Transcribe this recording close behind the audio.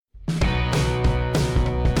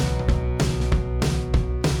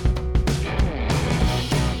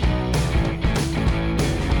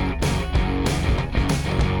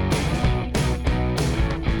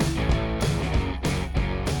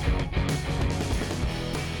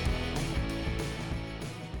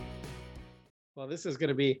Well, this is going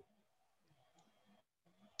to be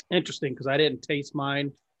interesting because I didn't taste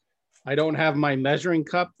mine. I don't have my measuring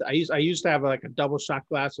cup. I used to have like a double shot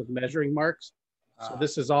glass with measuring marks. So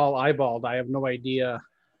this is all eyeballed. I have no idea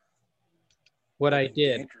what I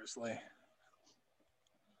did. Dangerously.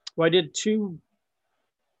 Well, I did two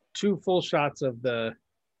full shots of the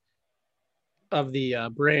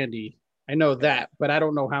brandy. I know that, but I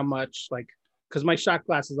don't know how much, like, because my shot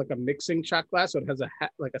glass is like a mixing shot glass, so it has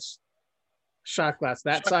like a shot glass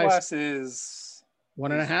that shot size. Glass is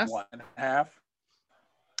 1.5. 1.5.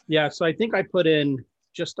 Yeah, so I think I put in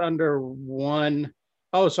just under one.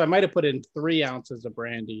 Oh, so I might have put in 3 ounces of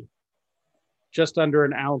brandy, just under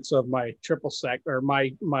an ounce of my triple sec or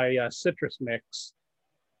my citrus mix.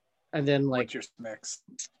 And then what's your mix?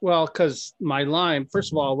 Well, because my lime,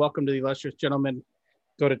 first of all, welcome to the Illustrious Gentlemen.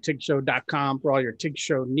 Go to tigshow.com for all your TIG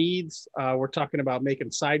Show needs. We're talking about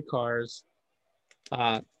making sidecars.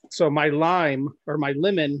 So my lime or my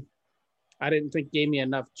lemon, I didn't think gave me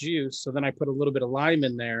enough juice. So then I put a little bit of lime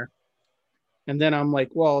in there. And then I'm like,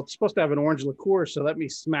 well, it's supposed to have an orange liqueur. So let me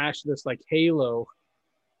smash this like halo,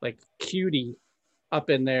 like cutie up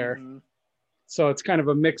in there. Mm-hmm. So it's kind of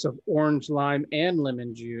a mix of orange, lime, and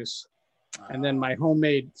lemon juice. And then my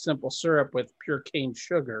homemade simple syrup with pure cane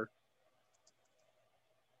sugar.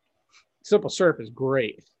 Simple syrup is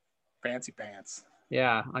great. Fancy pants.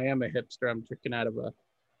 Yeah, I am a hipster. I'm drinking out of a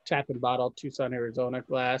tap and bottle Tucson, Arizona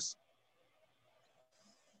glass.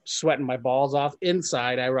 Sweating my balls off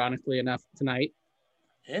inside, ironically enough, tonight.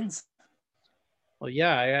 Well,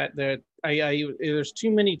 yeah, there's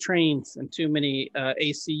too many trains and too many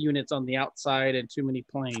AC units on the outside and too many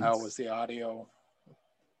planes. Oh, was the audio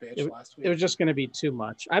bitch last week? It was just going to be too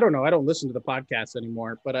much. I don't know. I don't listen to the podcast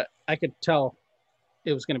anymore, but I could tell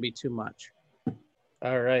it was going to be too much.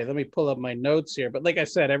 All right, let me pull up my notes here. But like I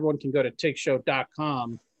said, everyone can go to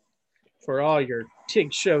tigshow.com for all your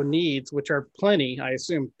TIG Show needs, which are plenty. I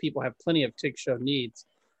assume people have plenty of TIG Show needs.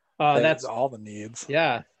 That's all the needs.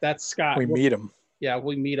 Yeah, that's Scott. We meet him. Yeah,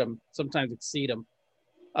 we meet him. Sometimes exceed him.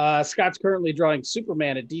 Scott's currently drawing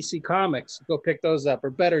Superman at DC Comics. Go pick those up. Or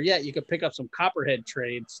better yet, you could pick up some Copperhead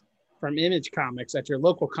trades from Image Comics at your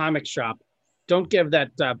local comic shop. Don't give that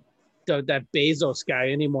Bezos guy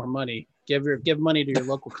any more money. Give money to your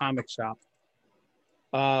local comic shop.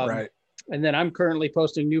 Right. And then I'm currently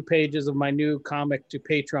posting new pages of my new comic to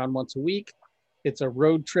Patreon once a week. It's a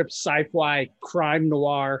road trip sci-fi crime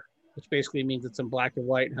noir, which basically means it's in black and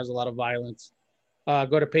white and has a lot of violence.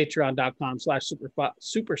 Go to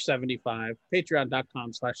patreon.com/super75,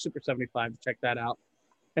 patreon.com/super75 to check that out.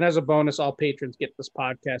 And as a bonus, all patrons get this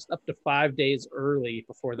podcast up to 5 days early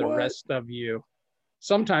before the rest of you.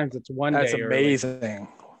 Sometimes it's one day early. That's amazing.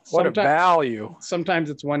 What a value. Sometimes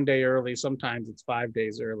it's 1 day early. Sometimes it's 5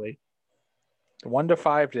 days early. 1 to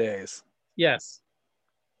 5 days. Yes.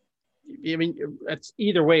 I mean, it's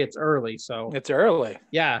either way, it's early. So it's early.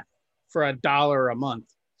 Yeah. For $1 a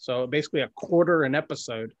month. So basically a quarter an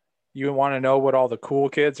episode. You want to know what all the cool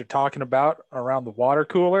kids are talking about around the water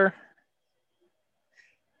cooler?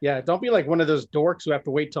 Yeah. Don't be like one of those dorks who have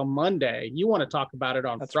to wait till Monday. You want to talk about it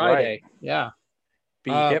on Friday. Right. Yeah. Be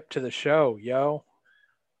hip to the show, yo.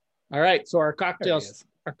 All right. So our cocktails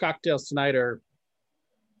tonight are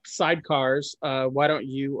sidecars. Why don't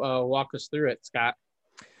you walk us through it, Scott?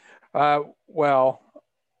 Well,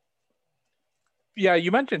 yeah,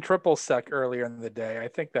 you mentioned triple sec earlier in the day. I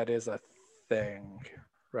think that is a thing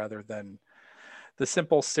rather than the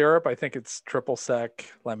simple syrup. I think it's triple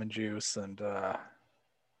sec, lemon juice, and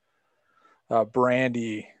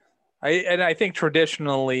brandy. I think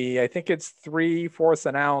traditionally, I think it's 3/4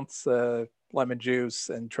 an ounce lemon juice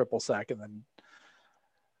and triple sec, and then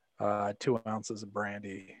 2 ounces of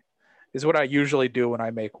brandy is what I usually do when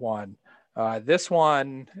I make one. This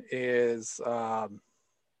one is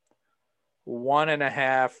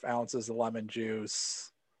 1.5 ounces of lemon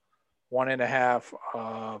juice, 1.5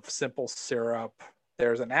 of simple syrup.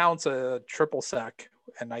 There's an ounce of triple sec,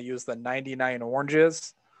 and I use the 99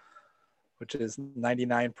 oranges, which is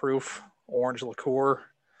 99 proof orange liqueur,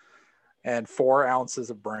 and 4 ounces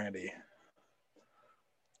of brandy.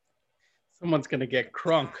 Someone's going to get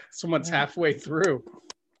crunk. Someone's halfway through.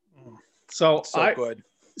 So good.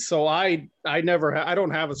 So I don't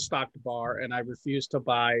have a stocked bar, and I refuse to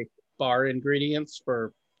buy bar ingredients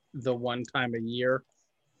for the one time a year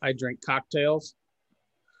I drink cocktails.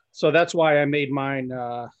 So that's why I made mine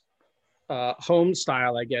home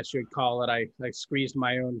style, I guess you'd call it. I squeezed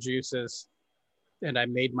my own juices and I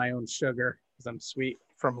made my own sugar because I'm sweet.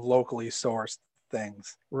 From locally sourced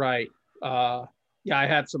things. Right. Yeah, I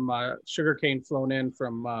had some sugarcane flown in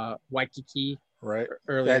from Waikiki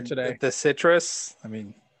earlier today. The citrus, I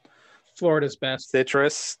mean, Florida's best.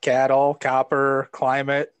 Citrus, cattle, copper,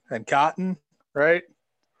 climate, and cotton, right?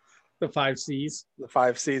 The 5 C's. The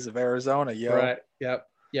 5 C's of Arizona, yo. Right.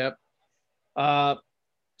 Yep.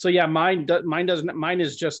 So yeah, mine doesn't. Mine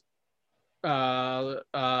is just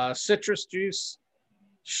citrus juice,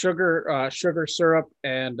 sugar syrup,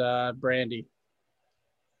 and brandy.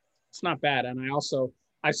 It's not bad. And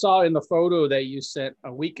I saw in the photo that you sent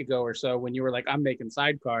a week ago or so when you were like, I'm making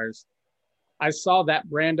sidecars. I saw that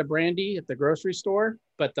brand of brandy at the grocery store,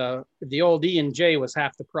 but the old E&J was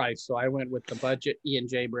half the price. So I went with the budget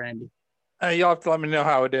E&J brandy. You'll have to let me know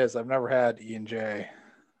how it is. I've never had E&J.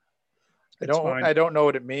 I don't know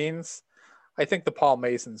what it means. I think the Paul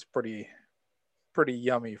Mason's pretty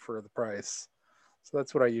yummy for the price. So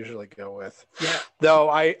that's what I usually go with. Yeah. Though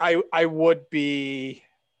I would be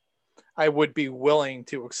willing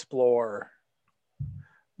to explore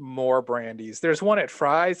more brandies. There's one at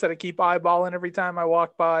Fry's that I keep eyeballing every time I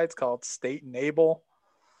walk by. It's called State and Able.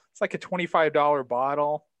 It's like a $25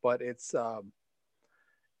 bottle, but it's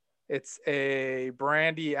a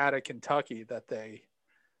brandy out of Kentucky that they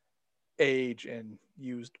age in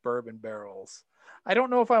used bourbon barrels. I don't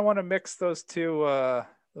know if I want to mix those two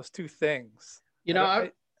things. You know,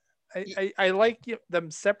 I like them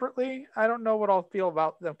separately. I don't know what I'll feel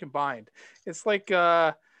about them combined. It's like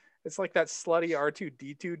that slutty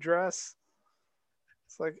R2D2 dress.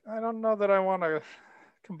 It's like, I don't know that I want to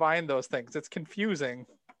combine those things. It's confusing.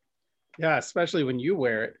 Yeah, especially when you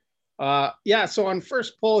wear it. Yeah, so on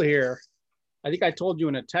first pull here, I think I told you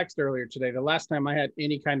in a text earlier today, the last time I had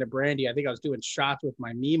any kind of brandy, I think I was doing shots with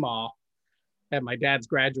my Meemaw at my dad's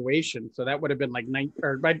graduation. So that would have been like my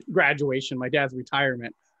graduation, my dad's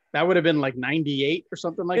retirement. That would have been like 98 or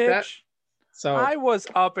something like that. So I was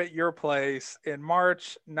up at your place in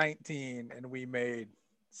March 19 and we made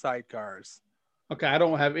sidecars. Okay, I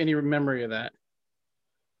don't have any memory of that.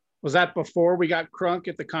 Was that before we got crunk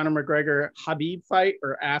at the Conor McGregor Habib fight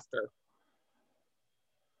or after?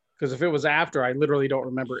 Because if it was after, I literally don't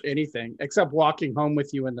remember anything except walking home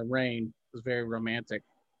with you in the rain. It was very romantic.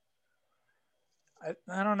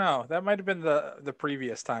 I don't know. That might have been the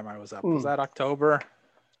previous time I was up. Was that October?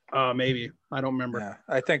 Maybe. I don't remember. Yeah,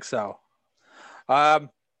 I think so.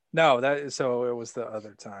 No, so it was the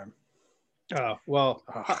other time. Oh, well,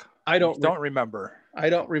 I don't remember.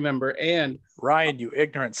 I don't remember. And Ryan, you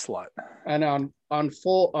ignorant slut. And on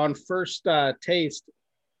first taste,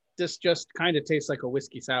 this just kind of tastes like a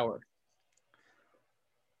whiskey sour.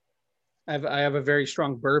 I have a very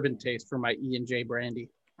strong bourbon taste for my E&J brandy.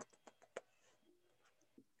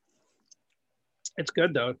 It's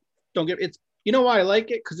good though. You know why I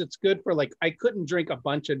like it? Because it's good for I couldn't drink a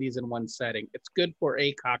bunch of these in one setting. It's good for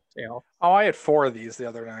a cocktail. Oh, I had 4 of these the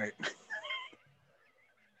other night.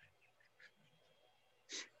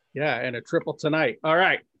 Yeah, and a triple tonight. All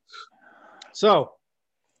right. So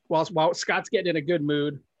while Scott's getting in a good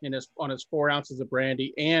mood on his 4 ounces of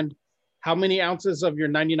brandy, and how many ounces of your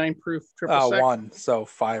 99 proof triple sec? 1, so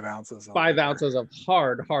 5 ounces. 5 ounces of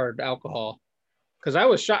hard alcohol. Because I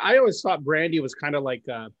always thought brandy was kind of like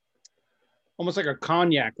almost like a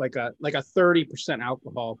cognac, like a 30%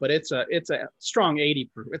 alcohol, but it's a strong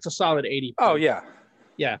 80 proof. It's a solid 80 proof. Oh yeah,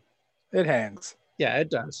 it hangs. Yeah,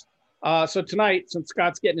 it does. So tonight, since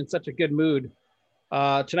Scott's getting in such a good mood,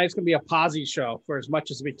 tonight's gonna be a posy show for as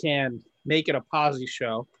much as we can make it a posy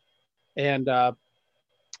show, and I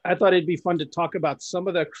thought it'd be fun to talk about some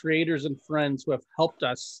of the creators and friends who have helped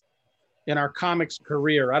us in our comics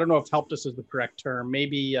career. I don't know if helped us is the correct term.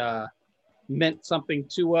 Maybe meant something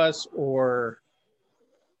to us, or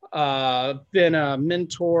been a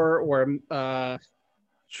mentor, or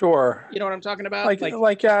sure. You know what I'm talking about?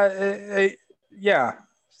 Yeah,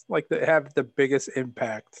 like they have the biggest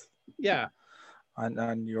impact. Yeah.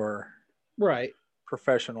 On your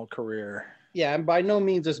professional career. Yeah, and by no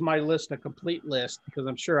means is my list a complete list, because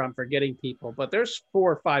I'm sure I'm forgetting people, but there's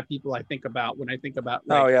 4 or 5 people I think about when I think about.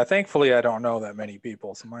 Oh yeah, thankfully I don't know that many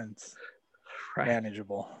people, so mine's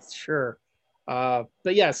manageable. Sure. But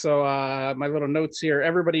yeah, so my little notes here.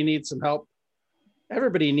 Everybody needs some help.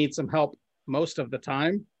 Everybody needs some help most of the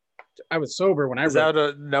time. I was sober when I wrote. Is that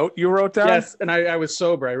a note you wrote down? Yes, and I was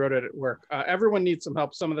sober. I wrote it at work. Everyone needs some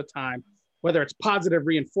help some of the time, whether it's positive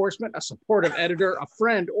reinforcement, a supportive editor, a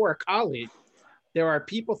friend, or a colleague. There are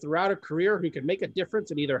people throughout a career who can make a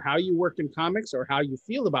difference in either how you work in comics or how you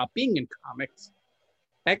feel about being in comics,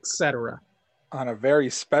 etc. On a very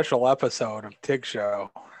special episode of Tig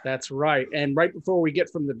Show. That's right. And right before we get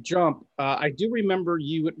from the jump, I do remember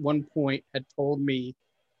you at one point had told me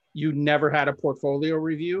you never had a portfolio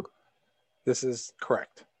review. This is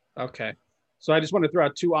correct. Okay. So I just want to throw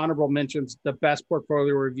out 2 honorable mentions. The best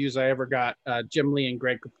portfolio reviews I ever got, Jim Lee and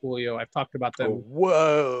Greg Capullo. I've talked about them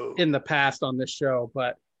in the past on this show,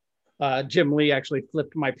 but Jim Lee actually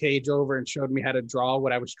flipped my page over and showed me how to draw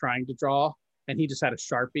what I was trying to draw. And he just had a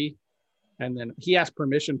Sharpie. And then he asked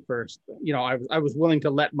permission first. You know, I was willing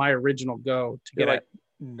to let my original go to get like,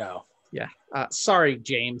 no. Yeah. Sorry,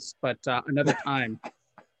 James, but another time.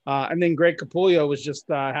 And then Greg Capullo was just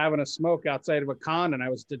having a smoke outside of a con, and I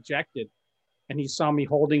was dejected. And he saw me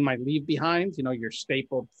holding my leave behinds, you know, your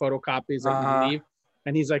stapled photocopies that you leave.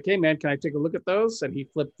 And he's like, hey, man, can I take a look at those? And he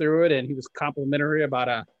flipped through it, and he was complimentary about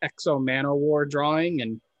a Exo Man War drawing.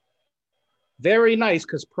 And very nice,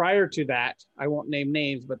 because prior to that, I won't name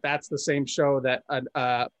names, but that's the same show that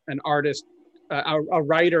an artist, a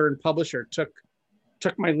writer and publisher took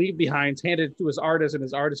my leave behinds, handed it to his artist, and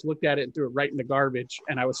his artist looked at it and threw it right in the garbage.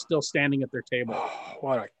 And I was still standing at their table. Oh,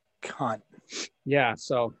 what a cunt. Yeah.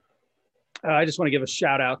 So I just want to give a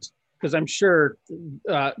shout out, because I'm sure,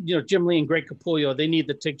 Jim Lee and Greg Capullo, they need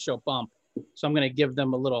the TIG Show bump. So I'm going to give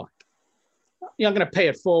them a little, I'm going to pay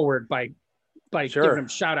it forward by giving them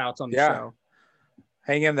shout outs on the show.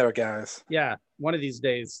 Hang in there, guys. Yeah. One of these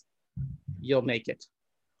days you'll make it.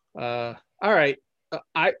 All right.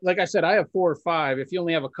 Like I said, I have 4 or 5. If you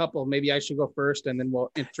only have a couple, maybe I should go first, and then we'll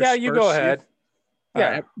intersperse. Yeah, you go ahead.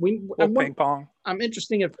 Yeah, ping pong. I'm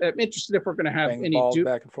interested if we're going to have Bang any balls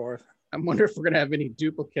back and forth. I wonder if we're going to have any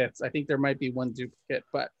duplicates. I think there might be one duplicate,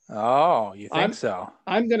 but you think so?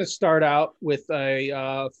 I'm going to start out with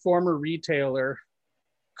a former retailer,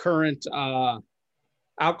 current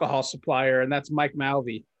alcohol supplier, and that's Mike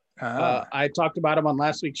Malvey. I talked about him on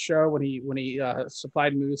last week's show when he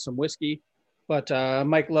supplied me with some whiskey. But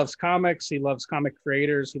Mike loves comics. He loves comic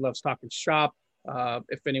creators. He loves talking shop.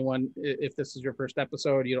 If this is your first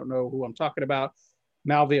episode, you don't know who I'm talking about.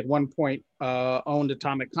 Malvey at one point owned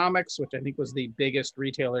Atomic Comics, which I think was the biggest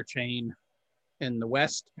retailer chain in the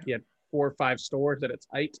West. He had 4 or 5 stores at its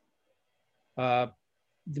height. The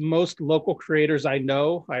most local creators I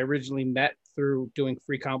know, I originally met through doing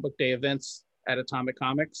free comic book day events at Atomic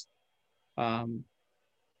Comics.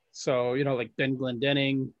 So, like Ben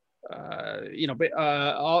Glendenning,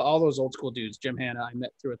 all those old school dudes, Jim Hanna, I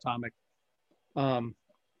met through Atomic.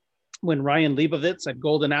 When Ryan Leibovitz at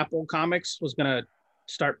Golden Apple Comics was going to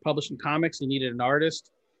start publishing comics, he needed an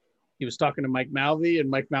artist. He was talking to Mike Malvey, and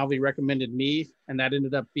Mike Malvey recommended me, and that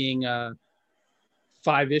ended up being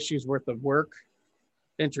 5 issues worth of work.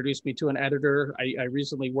 Introduced me to an editor I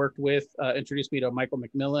recently worked with, introduced me to Michael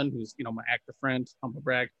McMillan, who's, my actor friend, humble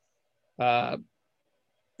brag.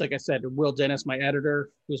 Like I said, Will Dennis, my editor,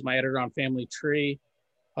 who's my editor on Family Tree.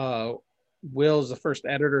 Will's the first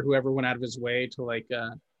editor who ever went out of his way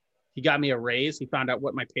to he got me a raise. He found out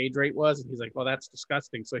what my page rate was, and he's like, "Oh, that's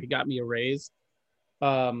disgusting." So he got me a raise.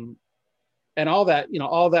 And all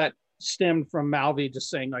that stemmed from Malvey just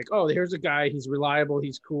saying like, "Oh, here's a guy. He's reliable.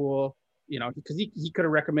 He's cool." Because he could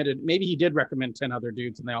have recommended, maybe he did recommend 10 other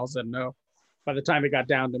dudes, and they all said no by the time it got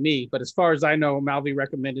down to me. But as far as I know, Malvey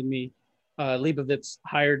recommended me. Leibovitz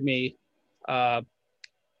hired me. And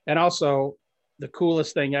also, the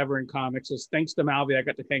coolest thing ever in comics is, thanks to Malvey, I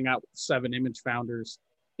got to hang out with 7 Image founders,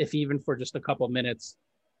 if even for just a couple minutes,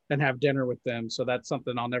 and have dinner with them. So that's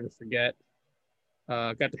something I'll never forget.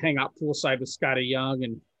 Got to hang out poolside with Scotty Young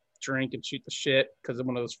and drink and shoot the shit because of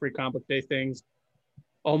one of those free comic book day things.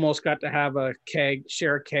 Almost got to have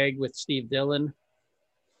share a keg with Steve Dillon,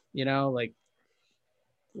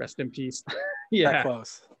 rest in peace. Yeah. That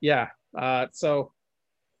close. Yeah. Shout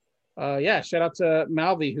out to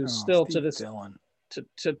Malvey, who's still Steve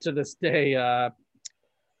to this day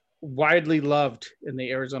widely loved in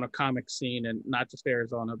the Arizona comic scene, and not just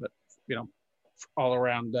Arizona, but all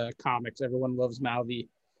around comics. Everyone loves Malvey.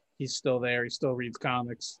 He's still there. He still reads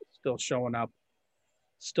comics, still showing up,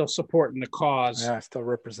 still supporting the cause. Yeah, still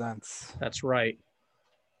represents. That's right.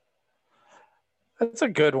 That's a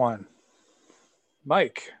good one.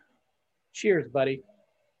 Mike. Cheers, buddy.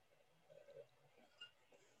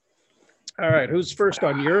 All right, who's first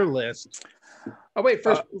on your list? Oh wait,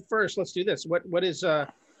 first let's do this. What is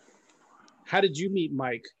how did you meet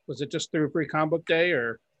Mike? Was it just through Free Comic Book Day,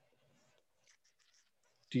 or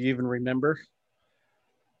do you even remember?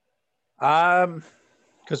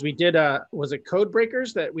 Because we did was it Code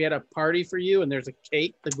Breakers that we had a party for you, and there's a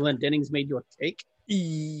cake. The Glendennings made you a cake.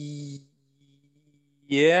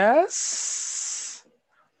 Yes.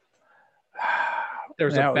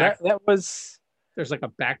 There's there's like a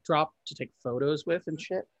backdrop to take photos with and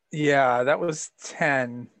shit. Yeah, that was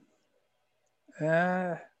 10.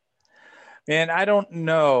 Man, I don't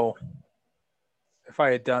know if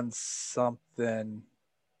I had done something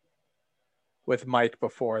with Mike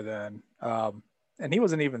before then. And he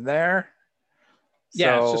wasn't even there.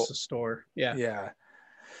 Yeah, it's So, just a store. Yeah. yeah.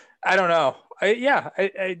 I don't know.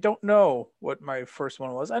 I don't know what my first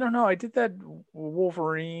one was. I don't know. I did that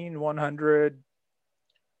Wolverine 100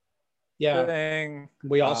 Yeah. thing.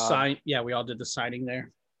 We all signed. Yeah, we all did the signing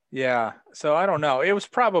there. Yeah. So I don't know. It was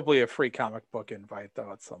probably a free comic book invite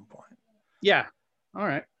though at some point. Yeah. All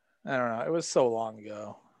right. I don't know. It was so long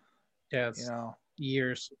ago. Yeah. It's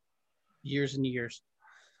years and years.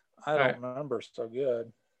 I don't remember so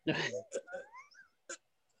good.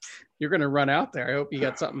 You're going to run out there. I hope you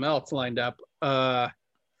got something else lined up. All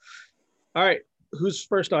right. Who's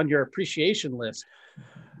first on your appreciation list?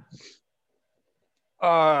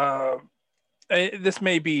 This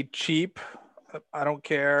may be cheap. I don't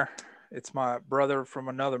care. It's my brother from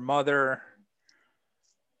another mother,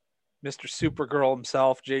 Mr. Supergirl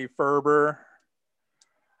himself, Jay Ferber.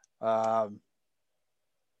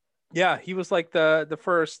 Yeah, he was like the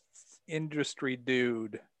first industry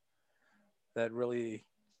dude that really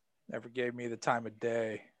never gave me the time of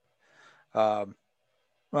day. Well,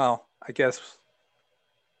 I guess.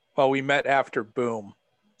 Well, we met after Boom,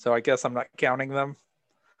 so I guess I'm not counting them.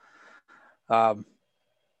 Let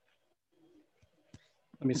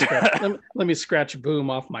me scratch Boom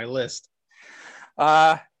off my list.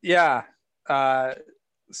 Yeah.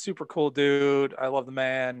 Super cool dude. I love the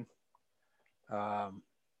man.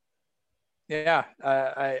 Yeah,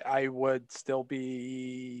 I would still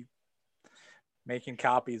be making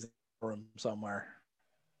copies in the room somewhere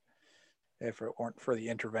if it weren't for the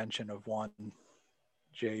intervention of one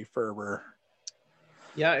Jay Ferber.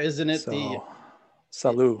 Yeah, isn't it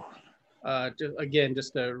Salud.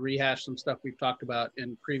 Just to rehash some stuff we've talked about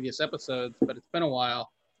in previous episodes, but it's been a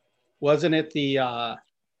while. Wasn't it the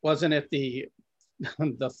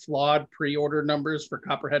the flawed pre-order numbers for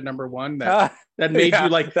Copperhead #1 that made you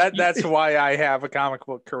like that? That's why I have a comic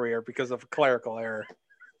book career, because of a clerical error.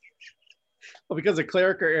 Well, because of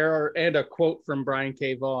clerical error and a quote from Brian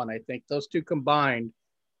K. Vaughan, I think those two combined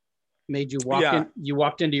made you walk in. You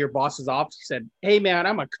walked into your boss's office and said, "Hey, man,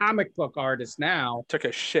 I'm a comic book artist now." Took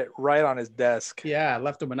a shit right on his desk. Yeah,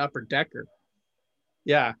 left him an upper decker.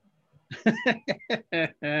 Yeah.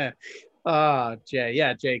 Jay.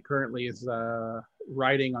 Yeah, Jay currently is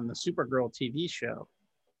writing on the Supergirl TV show.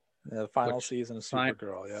 The final season of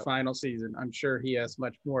Supergirl. Yeah. Final season. I'm sure he has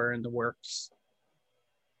much more in the works.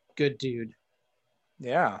 Good dude.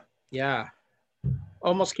 Yeah. Yeah.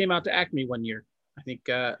 Almost came out to Acme one year. I think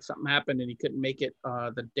something happened and he couldn't make it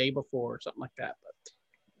the day before or something like that. But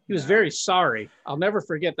he was very sorry. I'll never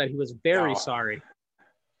forget that he was very sorry.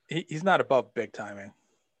 He's not above big timing.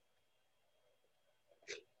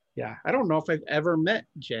 Yeah. I don't know if I've ever met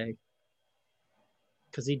Jay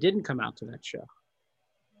because he didn't come out to that show.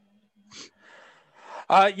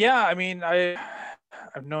 Yeah. I mean, I've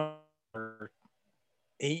known for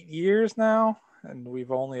 8 years now, and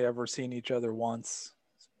we've only ever seen each other once.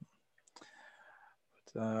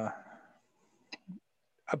 But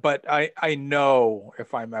I know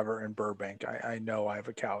if I'm ever in Burbank, I know I have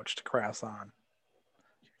a couch to crash on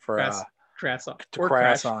for crash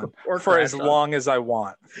on for as long as I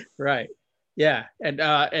want. Right. Yeah. And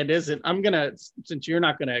since you're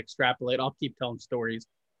not gonna extrapolate, I'll keep telling stories.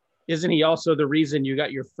 Isn't he also the reason you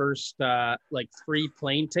got your first free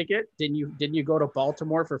plane ticket? Didn't you go to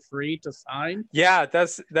Baltimore for free to sign? Yeah,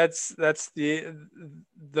 that's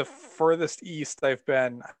the furthest east I've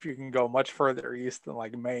been. If you can go much further east than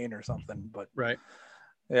like Maine or something, but right.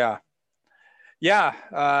 Yeah.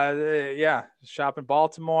 Shop in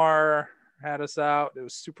Baltimore had us out. It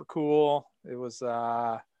was super cool. It was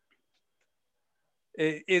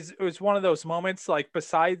it was one of those moments, like,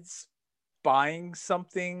 besides buying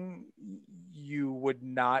something you would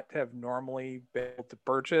not have normally been able to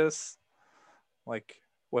purchase, like,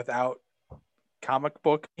 without comic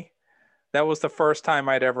book, that was the first time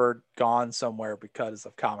I'd ever gone somewhere because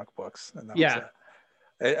of comic books, and that was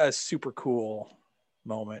a super cool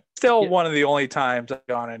moment. Still one of the only times I've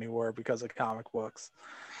gone anywhere because of comic books.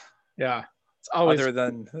 Yeah, it's always other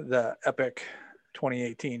than the epic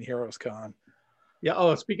 2018 Heroes Con. Yeah.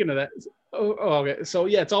 Oh, speaking of that. Okay. So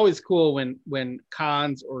yeah, it's always cool when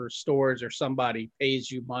cons or stores or somebody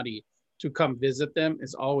pays you money to come visit them.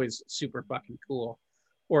 It's always super fucking cool,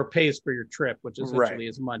 or pays for your trip, which essentially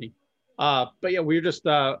is money. But yeah, we were just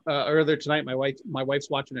earlier tonight. My wife's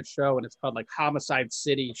watching a show, and it's called like Homicide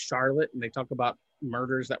City, Charlotte, and they talk about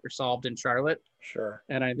murders that were solved in Charlotte. Sure.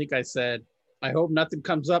 And I think I said, I hope nothing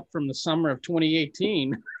comes up from the summer of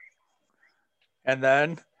 2018. And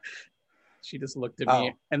then she just looked at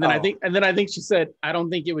me, and then I think she said, I don't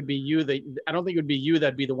think it would be you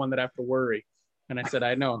that'd be the one that I have to worry. And I said,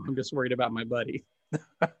 I know, I'm just worried about my buddy.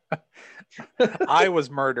 I was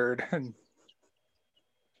murdered.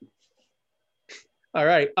 All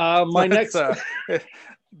right. My next.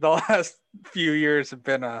 The last few years have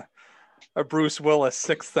been a Bruce Willis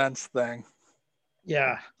Sixth Sense thing.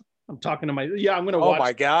 Yeah. I'm talking to I'm going to watch. Oh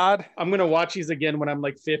my God. I'm going to watch these again when I'm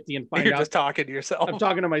like 50 and find You're out. just talking to yourself. I'm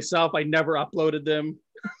talking to myself. I never uploaded them.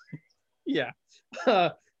 Yeah.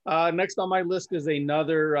 Next on my list is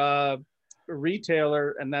another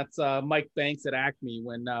retailer, and that's Mike Banks at Acme.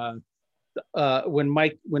 When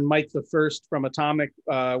Mike the First from Atomic,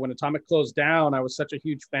 when Atomic closed down, I was such a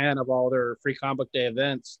huge fan of all their free comic book day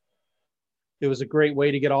events. It was a great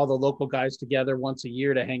way to get all the local guys together once a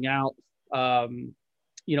year to hang out.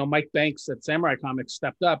 Mike Banks at Samurai Comics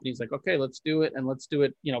stepped up and he's like, okay, let's do it. And let's do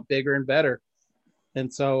it, bigger and better.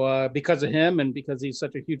 And so because of him and because he's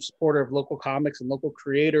such a huge supporter of local comics and local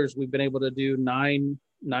creators, we've been able to do nine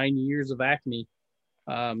years of Acme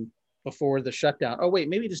before the shutdown. Oh, wait,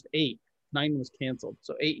 maybe just 8. 9 was canceled.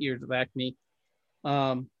 So 8 years of Acme.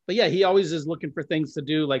 But yeah, he always is looking for things to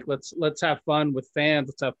do. Like let's have fun with fans.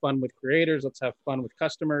 Let's have fun with creators. Let's have fun with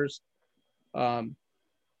customers.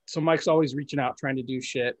 So Mike's always reaching out, trying to do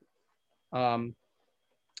shit. Acme,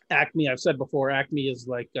 I've said before, Acme is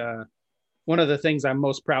like one of the things I'm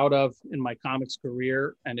most proud of in my comics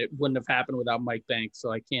career, and it wouldn't have happened without Mike Banks.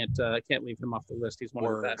 So I can't leave him off the list. He's one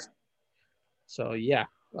of the best. So yeah.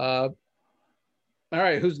 All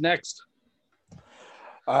right, who's next?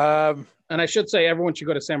 And I should say everyone should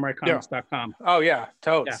go to samuraicomics.com. Oh yeah,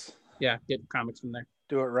 totes. Yeah, get comics from there.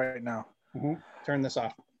 Do it right now. Mm-hmm. Turn this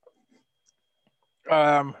off.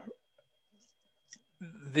 I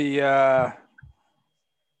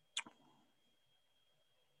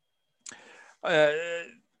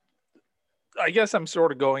guess I'm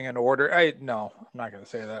sort of going in order. No, I'm not going to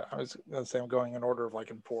say that. I was going to say I'm going in order of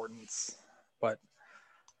like importance, but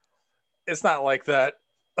it's not like that.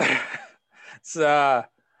 So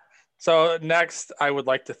next, I would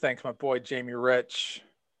like to thank my boy Jamie Rich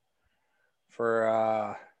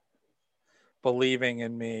for believing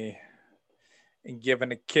in me and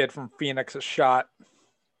giving a kid from Phoenix a shot.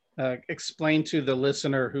 Explain to the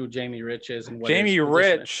listener who Jamie Rich is and what Jamie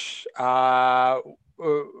Rich, at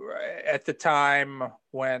the time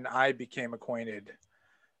when I became acquainted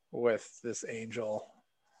with this angel,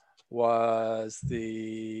 was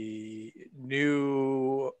the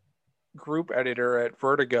new group editor at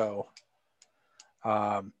Vertigo.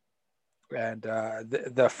 The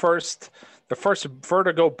first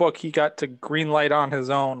Vertigo book he got to greenlight on his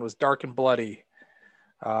own was Dark and Bloody,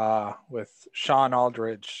 with Sean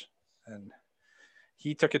Aldridge, and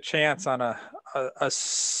he took a chance on a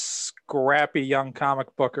scrappy young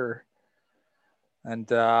comic booker,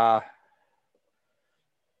 and I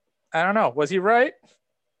don't know, was he right?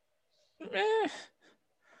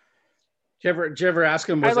 Did you ever ask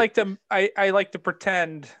him? I like to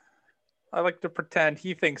pretend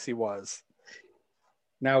he thinks he was.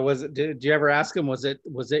 Now, did you ever ask him, was it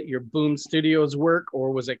your Boom Studios work,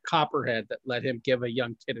 or was it Copperhead that let him give a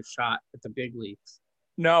young kid a shot at the big leagues?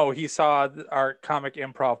 No, he saw our Comic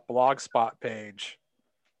Improv Blogspot page.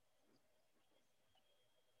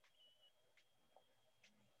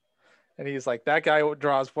 And he's like, that guy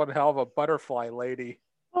draws one hell of a butterfly lady.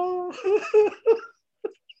 Oh.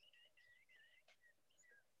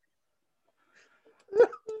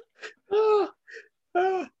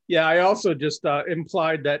 Yeah, I also just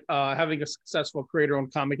implied that having a successful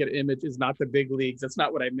creator-owned comic at Image is not the big leagues. That's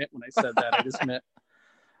not what I meant when I said that. I just meant,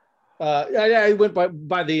 I went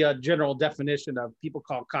by the general definition of people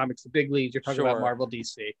call comics the big leagues. You're talking about Marvel,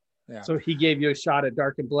 DC. Yeah. So he gave you a shot at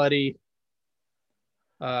Dark and Bloody.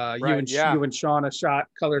 You and Sean a shot,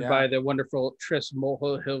 colored by the wonderful Tris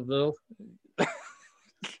Mulhillville.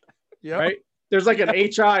 Yeah. Right. There's like an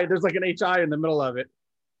HI. There's like an HI in the middle of it.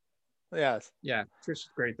 Yes. Yeah, Trish is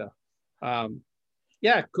great though.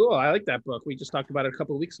 Yeah, cool. I like that book. We just talked about it a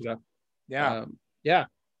couple of weeks ago. Yeah. Yeah.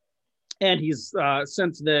 And he's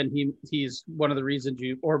since then he's one of the reasons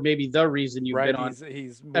or maybe the reason you've been on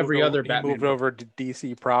he's every other Batman. He moved over to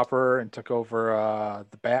DC proper and took over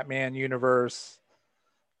the Batman universe.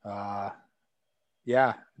 Yeah.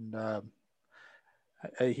 And,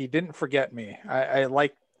 he didn't forget me. I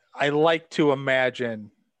like to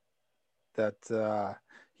imagine that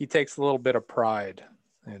he takes a little bit of pride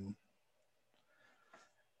in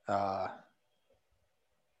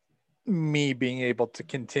me being able to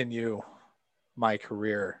continue my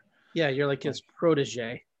career. Yeah, you're like his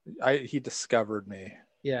protege. He discovered me.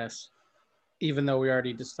 Yes. Even though we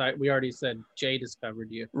already said Jay discovered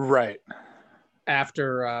you. Right.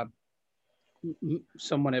 After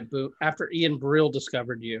someone at Boom after Ian Brill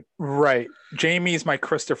discovered you. Right. Jamie's my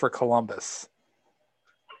Christopher Columbus.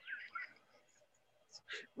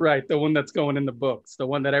 Right, the one that's going in the books, the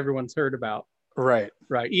one that everyone's heard about. Right.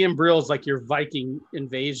 Right. Ian Brill's like your Viking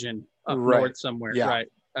invasion up north somewhere. Yeah. Right.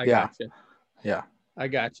 I gotcha. Yeah. I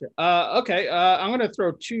gotcha. Okay. I'm gonna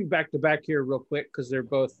throw two back to back here real quick because they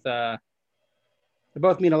both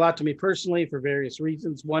mean a lot to me personally for various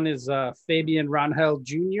reasons. One is Fabian Rangel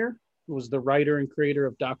Jr., who was the writer and creator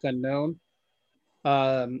of Doc Unknown.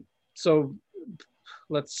 So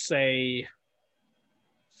let's say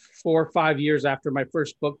 4 or 5 years after my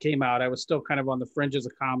first book came out, I was still kind of on the fringes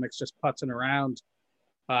of comics, just putzing around.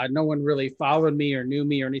 No one really followed me or knew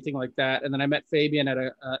me or anything like that. And then I met Fabian at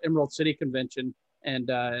a Emerald City convention,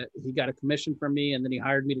 and he got a commission from me, and then he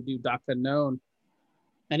hired me to do Doc Unknown.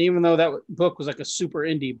 And even though that book was like a super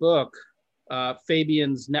indie book,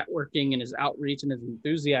 Fabian's networking and his outreach and his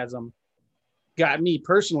enthusiasm got me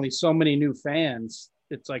personally so many new fans.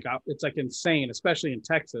 It's like insane, especially in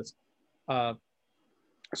Texas.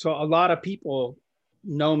 So a lot of people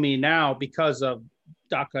know me now because of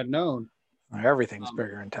Doc Unknown. Everything's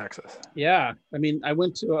bigger in Texas. Yeah. I mean, I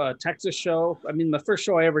went to a Texas show. I mean, the first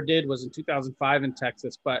show I ever did was in 2005 in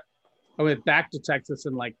Texas, but I went back to Texas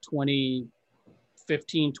in like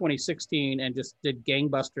 2015, 2016, and just did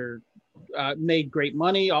gangbuster, made great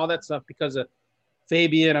money, all that stuff because of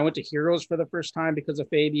Fabian. I went to Heroes for the first time because of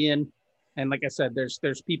Fabian. And like I said, there's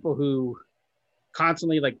people who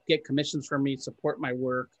constantly like get commissions from me, support my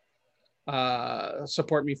work,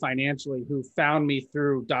 support me financially, who found me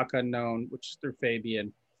through Doc Unknown, which is through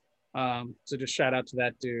Fabian. So just shout out to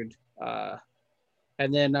that dude.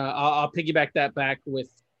 And then I'll piggyback that back with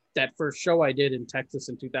that first show I did in Texas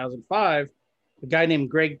in 2005. A guy named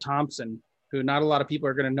Greg Thompson, who not a lot of people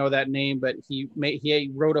are going to know that name, but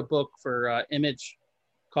he wrote a book for Image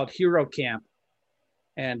called Hero Camp.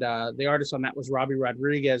 And the artist on that was Robbie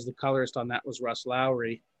Rodriguez. The colorist on that was Russ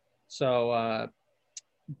Lowry. So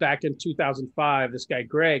back in 2005, this guy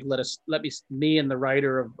Greg let me and the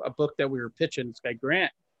writer of a book that we were pitching, this guy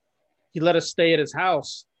Grant, he let us stay at his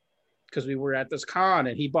house because we were at this con,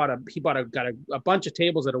 and he got a bunch of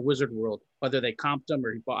tables at a Wizard World. Whether they comped them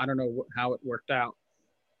or I don't know how it worked out,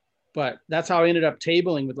 but that's how I ended up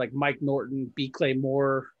tabling with like Mike Norton, B. Clay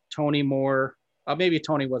Moore, Tony Moore. Maybe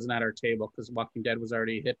Tony wasn't at our table because Walking Dead was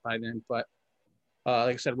already hit by then, but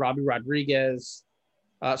like I said, Robbie Rodriguez.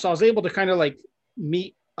 So I was able to kind of like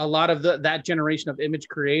meet a lot of that generation of Image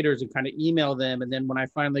creators and kind of email them. And then when I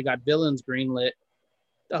finally got Villains greenlit,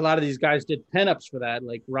 a lot of these guys did pinups for that,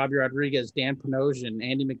 like Robbie Rodriguez, Dan Panosian,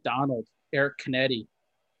 Andy McDonald, Eric Canetti,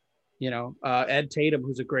 Ed Tatum,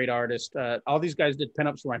 who's a great artist. All these guys did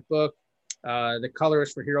pinups for my book. The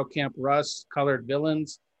colorist for Hero Camp, Russ, colored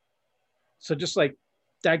Villains. So just like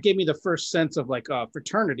that gave me the first sense of like a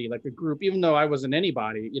fraternity, like a group, even though I wasn't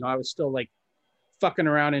anybody, I was still like fucking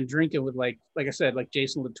around and drinking with like I said, like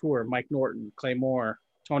Jason Latour, Mike Norton, Clay Moore,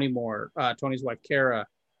 Tony Moore, Tony's wife, Kara.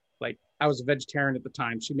 Like I was a vegetarian at the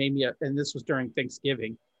time. She made me and this was during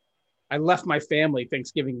Thanksgiving. I left my family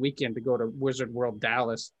Thanksgiving weekend to go to Wizard World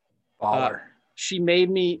Dallas. She made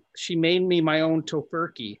me my own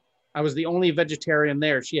tofurkey. I was the only vegetarian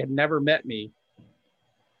there. She had never met me.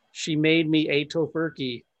 She made me a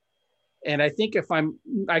tofurkey. And I think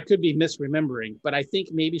I could be misremembering, but I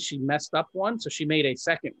think maybe she messed up one. So she made a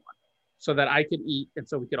second one so that I could eat and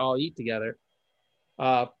so we could all eat together.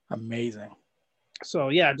 Amazing. So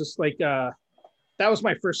yeah, just like that was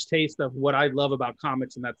my first taste of what I love about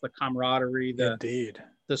comics. And that's the camaraderie,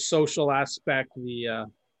 the social aspect,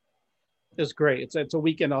 it's great. It's a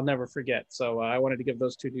weekend I'll never forget. So I wanted to give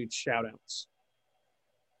those two dudes shout outs.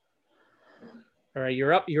 All right,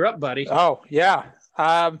 you're up, buddy. Oh yeah.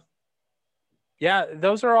 Yeah,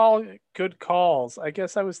 those are all good calls. I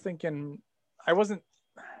guess I was thinking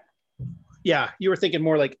Yeah, you were thinking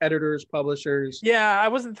more like editors, publishers. Yeah, I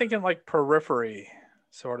wasn't thinking like periphery,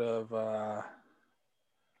 sort of the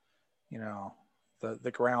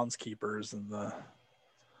groundskeepers and the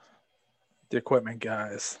equipment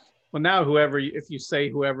guys. Well, now if you say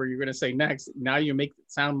whoever you're going to say next, now you make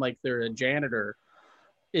it sound like they're a janitor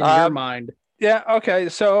in your mind. Yeah. Okay.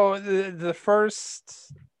 So the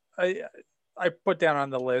first I put down on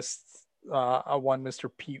the list one Mr.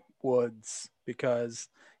 Pete Woods, because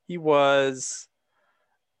he was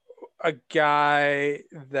a guy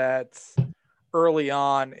that early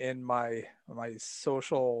on in my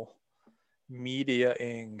social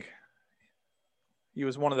media-ing, he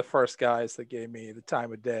was one of the first guys that gave me the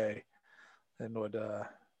time of day and would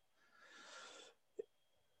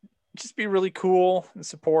just be really cool and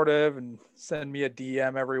supportive and send me a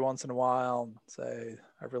DM every once in a while and say,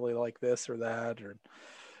 I really like this or that. Or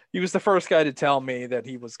he was the first guy to tell me that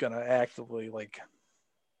he was going to actively like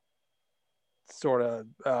sort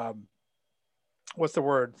of, what's the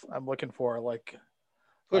word I'm looking for? Like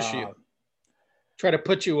Push you. Try to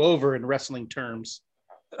put you over in wrestling terms.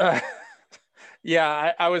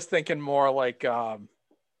 Yeah, I was thinking more like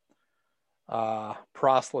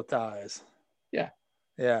proselytize.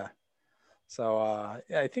 Yeah. So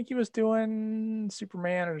I think he was doing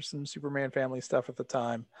Superman or some Superman family stuff at the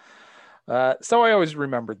time. So I always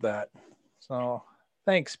remembered that. So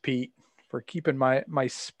thanks, Pete, for keeping my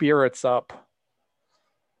spirits up.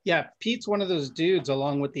 Yeah, Pete's one of those dudes,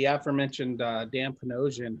 along with the aforementioned Dan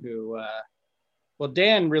Panosian, who, well,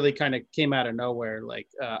 Dan really kind of came out of nowhere. Like,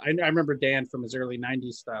 I remember Dan from his early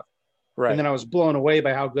 90s stuff. Right. And then I was blown away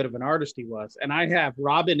by how good of an artist he was. And I have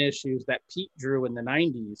Robin issues that Pete drew in the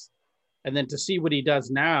 90s. And then to see what he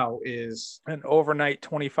does now is an overnight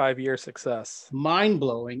 25-year success. Mind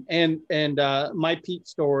blowing. And my Pete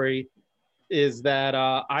story is that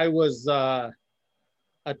I was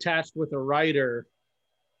attached with a writer.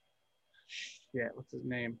 Shit, what's his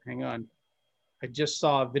name? Hang on. I just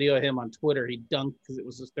saw a video of him on Twitter. He dunked because it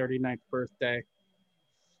was his 39th birthday.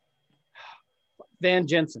 Van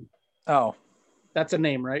Jensen. Oh, that's a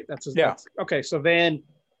name, right? That's his. Yeah. That's, okay. So Van,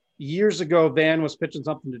 years ago, Van was pitching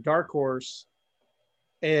something to Dark Horse,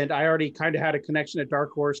 and I already kind of had a connection to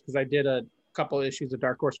Dark Horse because I did a couple of issues of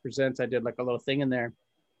Dark Horse Presents. I did like a little thing in there,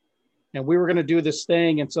 and we were going to do this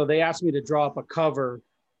thing, and so they asked me to draw up a cover,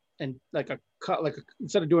 and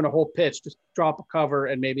instead of doing a whole pitch, just draw up a cover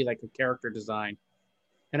and maybe like a character design.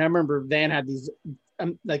 And I remember Van had these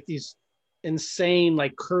like these insane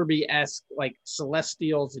like Kirby-esque like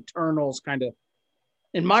Celestials, Eternals kind of,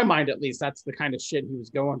 in my mind at least, that's the kind of shit he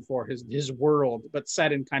was going for, his world, but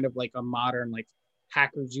set in kind of like a modern like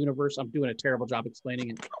hackers universe. I'm doing a terrible job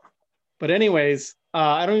explaining it. But anyways,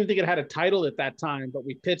 I don't even think it had a title at that time, but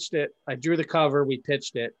we pitched it. I drew the cover, we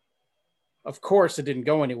pitched it. Of course, it didn't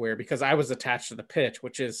go anywhere because I was attached to the pitch,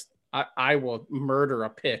 which is I will murder a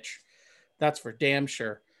pitch. That's for damn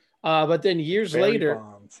sure. But then years later,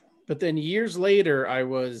 I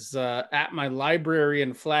was at my library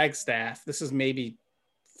in Flagstaff. This is maybe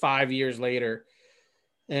 5 years later.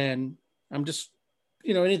 And I'm just,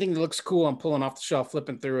 anything that looks cool, I'm pulling off the shelf,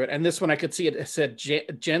 flipping through it. And this one I could see it said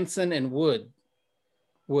Jensen and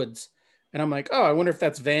Woods. And I'm like, oh, I wonder if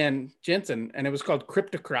that's Van Jensen. And it was called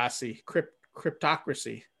Cryptocracy.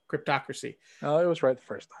 Oh, it was right the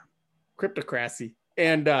first time. Cryptocracy.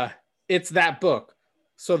 And it's that book.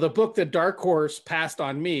 So the book that Dark Horse passed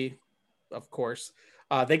on me, of course,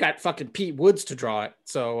 they got fucking Pete Woods to draw it.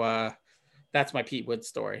 So that's my Pete Woods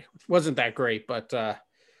story. Wasn't that great, but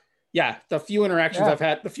yeah, the few interactions I've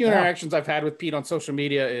had with Pete on social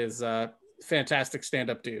media is fantastic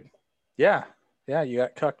stand-up dude. Yeah, you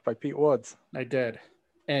got cucked by Pete Woods. I did,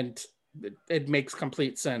 and it makes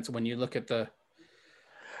complete sense when you look at the.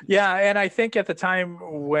 Yeah, and I think at the time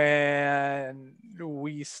when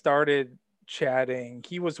we started chatting,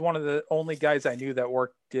 he was one of the only guys I knew that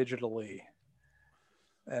worked digitally,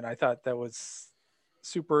 and I thought that was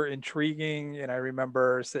super intriguing. And I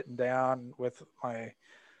remember sitting down with my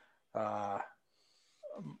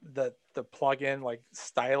the plug-in like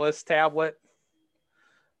stylus tablet,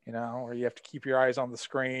 where you have to keep your eyes on the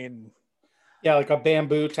screen. Yeah, like a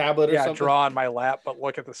bamboo tablet or something. Draw on my lap, but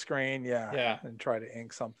look at the screen. Yeah. And try to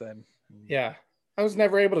ink something. Yeah. I was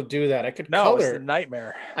never able to do that. I could color. It's a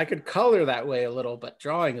nightmare. I could color that way a little, but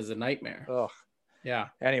drawing is a nightmare. Ugh. Yeah.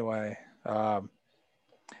 Anyway.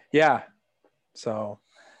 Yeah. So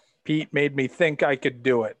Pete made me think I could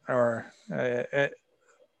do it, or at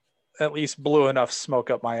least blew enough smoke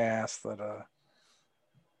up my ass that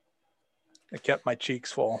it kept my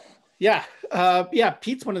cheeks full. Yeah.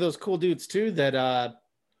 Pete's one of those cool dudes too that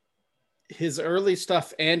his early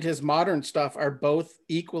stuff and his modern stuff are both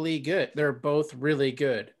equally good. They're both really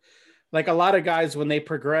good. Like a lot of guys, when they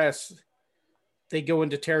progress, they go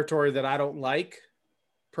into territory that I don't like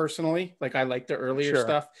personally. Like I like the earlier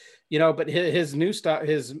stuff, but his new stuff,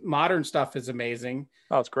 his modern stuff is amazing.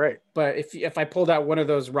 Oh, it's great. But if I pulled out one of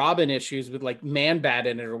those Robin issues with like Man Bat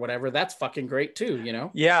in it or whatever, that's fucking great too,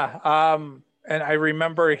 Yeah. And I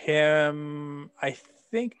remember him, I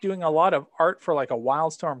think, doing a lot of art for like a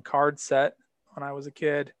Wildstorm card set when I was a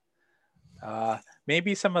kid.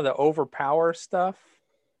 Maybe some of the Overpower stuff.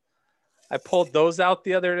 I pulled those out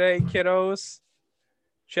the other day, kiddos.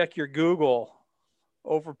 Check your Google.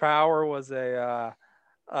 Overpower was a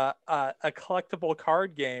collectible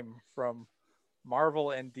card game from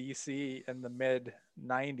Marvel and DC in the mid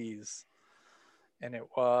 90s. and it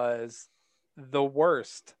was the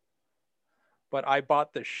worst, but I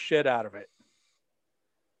bought the shit out of it.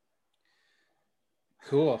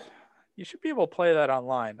 Cool. You should be able to play that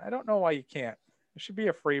online. I don't know why you can't. There should be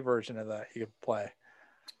a free version of that you can play.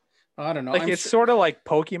 I don't know. Like, it's sort of like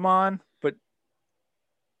Pokemon,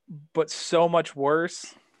 but so much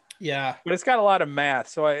worse. Yeah. But it's got a lot of math.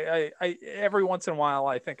 So I every once in a while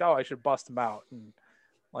I think, oh, I should bust them out and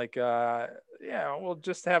like, yeah, we'll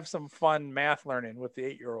just have some fun math learning with the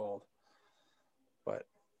 8-year-old. But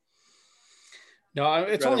no,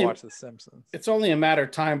 it's rather only watch The Simpsons. It's only a matter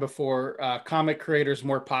of time before comic creators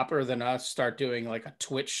more popular than us start doing like a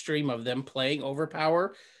Twitch stream of them playing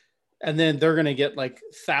Overpower, and then they're gonna get like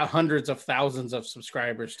hundreds of thousands of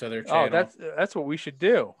subscribers to their channel. Oh, that's what we should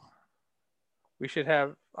do. We should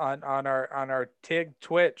have on our TIG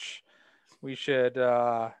Twitch. We should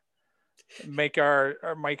make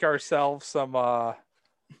ourselves some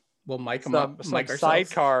we'll mic them some up, mic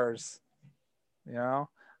sidecars, you know,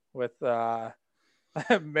 with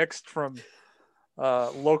mixed from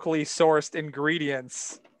locally sourced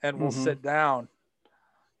ingredients, and we'll sit down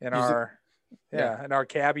in in our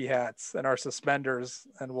cabbie hats and our suspenders,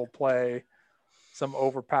 and we'll play some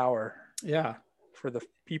Overpower. Yeah, for the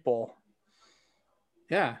people.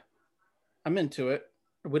 Yeah, I'm into it.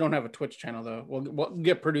 We don't have a Twitch channel though. We'll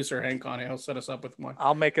get producer Hank on it. He'll set us up with one.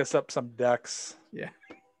 I'll make us up some decks. Yeah.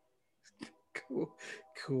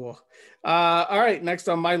 Cool. All right. Next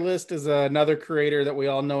on my list is another creator that we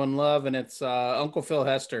all know and love, and it's Uncle Phil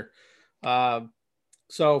Hester.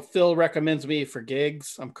 So Phil recommends me for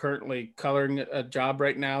gigs. I'm currently coloring a job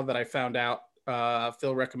right now that I found out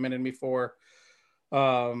Phil recommended me for.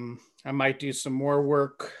 I might do some more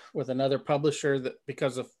work with another publisher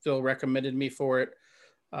because of Phil recommended me for it.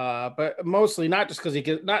 But mostly not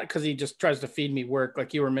because he just tries to feed me work.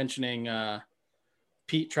 Like you were mentioning,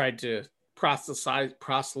 Pete tried to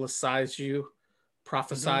proselytize you,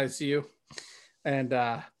 prophesize you, and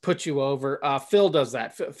put you over. Phil does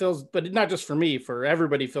that. Phil's, but not just for me, for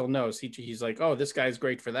everybody. Phil knows he's like, oh, this guy's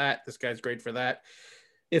great for that. This guy's great for that.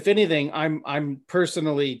 If anything, I'm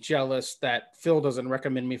personally jealous that Phil doesn't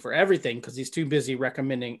recommend me for everything because he's too busy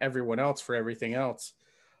recommending everyone else for everything else.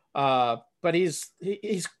 But he's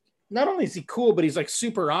not only is he cool, but he's like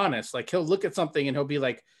super honest. Like he'll look at something and he'll be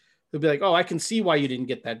like, oh, I can see why you didn't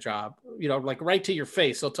get that job. You know, like right to your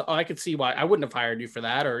face. Oh, I can see why I wouldn't have hired you for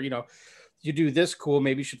that. Or, you know, you do this cool.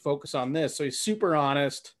 Maybe you should focus on this. So he's super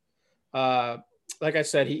honest. Like I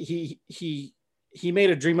said, he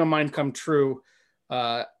made a dream of mine come true.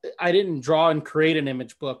 I didn't draw and create an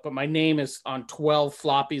image book, but my name is on 12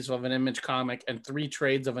 floppies of an image comic and 3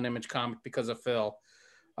 trades of an image comic because of Phil.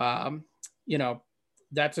 You know,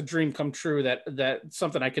 that's a dream come true. That's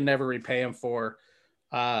something I can never repay him for.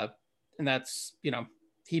 And that's, you know,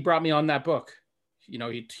 he brought me on that book. You know,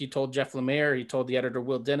 he told Jeff Lemire, he told the editor,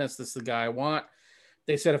 Will Dennis, this is the guy I want.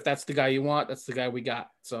 They said, if that's the guy you want, that's the guy we got.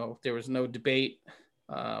 So there was no debate.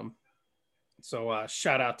 So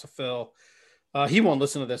shout out to Phil. He won't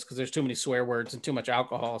listen to this because there's too many swear words and too much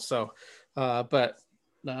alcohol. So, but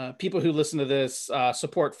people who listen to this,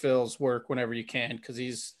 support Phil's work whenever you can, because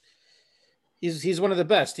he's one of the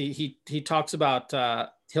best. He talks about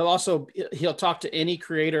he'll talk to any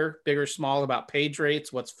creator, big or small, about page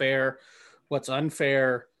rates, what's fair, what's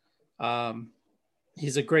unfair.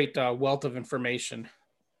 He's a great wealth of information,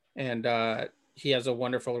 and he has a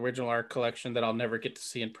wonderful original art collection that I'll never get to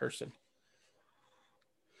see in person.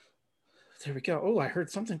 There we go. Oh, I heard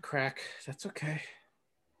something crack. That's okay.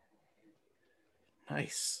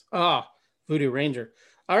 Nice. Oh, Voodoo Ranger.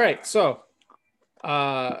 All right. So,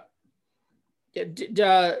 so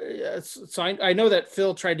I know that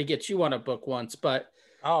Phil tried to get you on a book once, but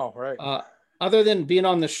oh, right. Other than being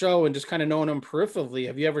on the show and just kind of knowing him peripherally,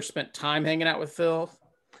 have you ever spent time hanging out with Phil?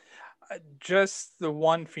 Just the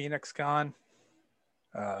one Phoenix Con.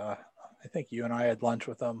 I think you and I had lunch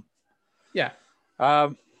with him. Yeah.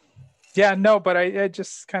 Yeah, no, but I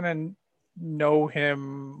just kind of know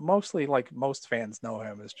him mostly like most fans know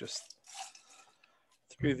him, is just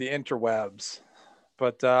through the interwebs.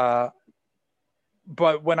 But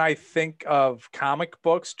when I think of comic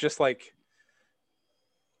books, just like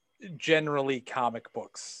generally comic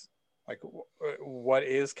books, like what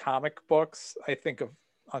is comic books, I think of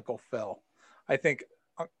Uncle Phil. I think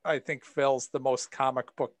Phil's the most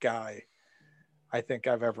comic book guy I think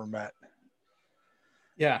I've ever met.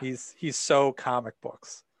 Yeah, he's so comic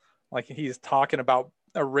books. Like he's talking about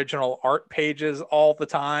original art pages all the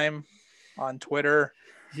time on Twitter.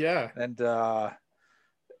 Yeah, and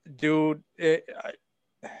dude, he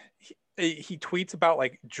tweets about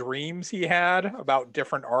like dreams he had about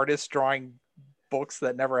different artists drawing books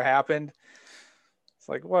that never happened. It's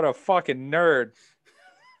like, what a fucking nerd.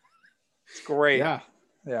 It's great. Yeah.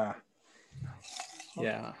 Yeah.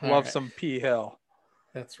 Yeah. Love right. some P Hill.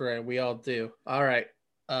 That's right. We all do. All right.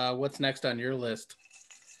 What's next on your list?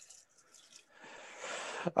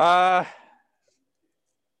 I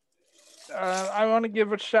want to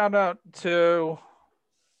give a shout out to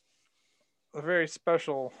a very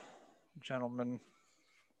special gentleman,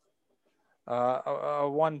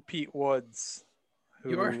 one Pete Woods,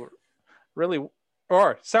 who really,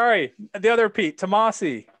 or sorry, the other Pete,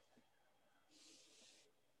 Tomasi,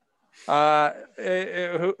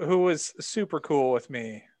 who was super cool with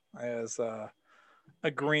me as a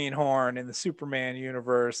greenhorn in the Superman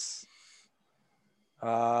universe.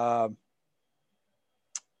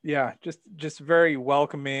 Yeah, just very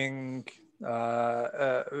welcoming,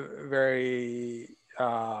 very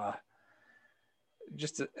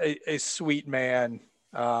just a sweet man,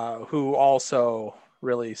 who also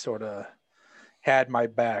really sort of had my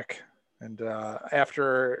back. And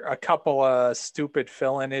after a couple of stupid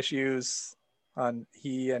fill-in issues on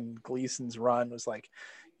he and Gleason's run, was like,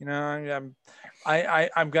 you know,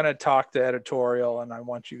 I'm gonna talk to editorial, and I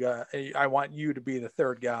want you to be the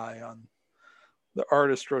third guy on the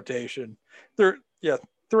artist rotation. There were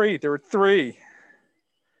three.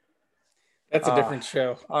 That's a different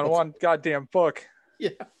show. On one goddamn book. Yeah.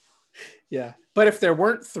 Yeah. But if there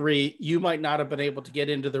weren't three, you might not have been able to get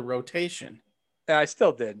into the rotation. Yeah, I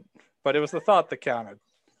still didn't, but it was the thought that counted.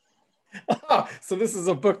 Oh, so this is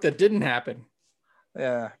a book that didn't happen.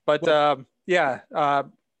 Yeah. But yeah,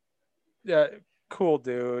 cool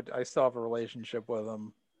dude. I still have a relationship with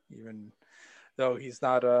him, even though he's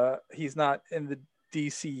not in the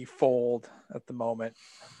DC fold at the moment.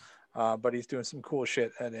 But he's doing some cool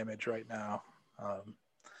shit at Image right now.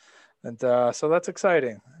 And so that's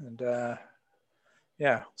exciting. And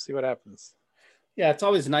yeah, see what happens. Yeah, it's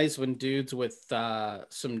always nice when dudes with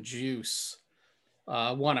some juice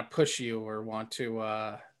want to push you or want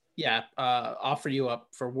to offer you up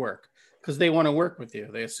for work, because they want to work with you.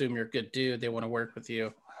 They assume you're a good dude. They want to work with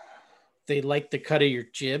you. They like the cut of your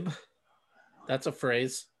jib. That's a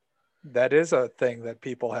phrase. That is a thing that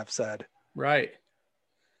people have said. Right.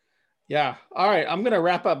 Yeah. All right. I'm going to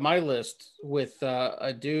wrap up my list with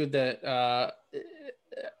a dude that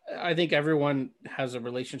I think everyone has a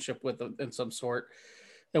relationship with in some sort,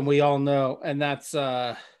 and we all know, and that's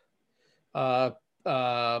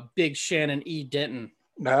Big Shannon E. Denton.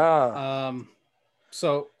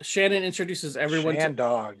 So Shannon introduces everyone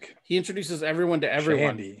he introduces everyone to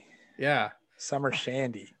everyone. Shandy. Yeah. Summer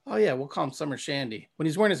Shandy. Oh yeah, we'll call him Summer Shandy. When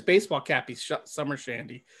he's wearing his baseball cap, he's Summer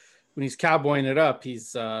Shandy. When he's cowboying it up,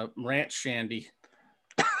 he's Ranch Shandy.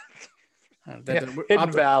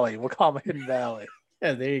 Hidden Valley. We'll call him Hidden Valley.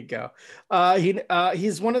 Yeah, there you go.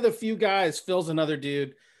 He's one of the few guys. Phil's another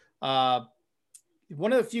dude. One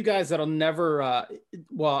of the few guys that'll never. I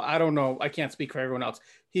don't know. I can't speak for everyone else.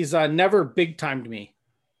 He's never big timed me.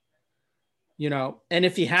 You know, and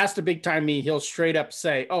if he has to big time me, he'll straight up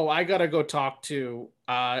say, "Oh, I gotta go talk to,"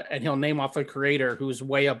 and he'll name off a creator who's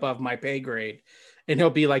way above my pay grade, and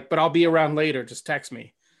he'll be like, "But I'll be around later. Just text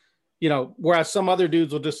me." You know, whereas some other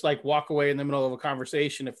dudes will just like walk away in the middle of a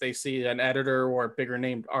conversation if they see an editor or a bigger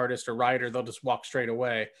named artist or writer, they'll just walk straight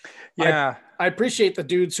away. Yeah, I appreciate the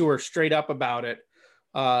dudes who are straight up about it.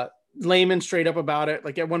 Layman straight up about it.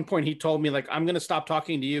 Like at one point, he told me like, "I'm gonna stop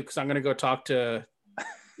talking to you because I'm gonna go talk to."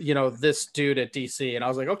 This dude at DC. And I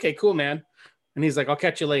was like, okay, cool, man. And he's like, I'll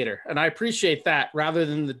catch you later. And I appreciate that rather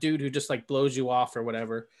than the dude who just like blows you off or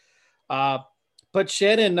whatever. But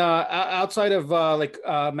Shannon, outside of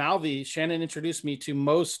Malvi, Shannon introduced me to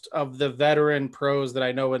most of the veteran pros that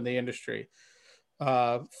I know in the industry.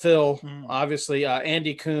 Phil, obviously,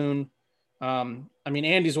 Andy Kuhn.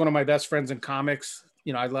 Andy's one of my best friends in comics.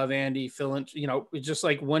 I love Andy. Phil, it's just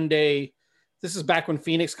like one day, this is back when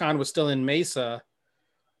Phoenix Con was still in Mesa.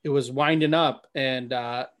 It was winding up, and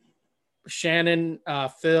Shannon,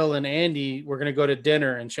 Phil, and Andy were going to go to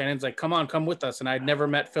dinner, and Shannon's like, come with us. And I'd never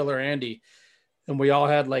met Phil or Andy. And we all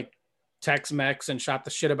had like Tex-Mex and shot the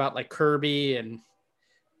shit about like Kirby and,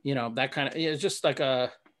 that kind of, it's just like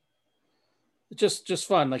just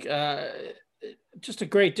fun. Like, just a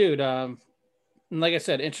great dude. And like I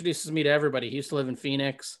said, introduces me to everybody. He used to live in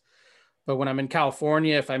Phoenix. But when I'm in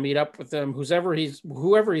California, if I meet up with him, whoever he's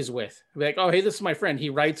with, I'll be like, oh, hey, this is my friend.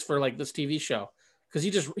 He writes for like this TV show because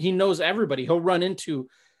he knows everybody. He'll run into.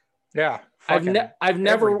 Yeah, I've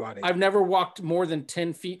never walked more than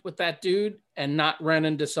 10 feet with that dude and not run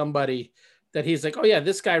into somebody that he's like, oh yeah,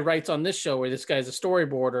 this guy writes on this show, or this guy's a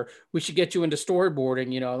storyboarder. We should get you into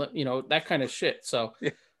storyboarding. That kind of shit. So,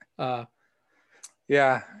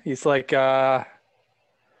 yeah, he's like.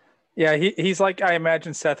 Yeah, he's like, I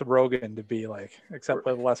imagine Seth Rogen to be like, except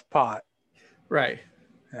with less pot. Right.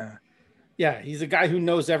 Yeah. Yeah, he's a guy who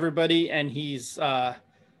knows everybody, and he's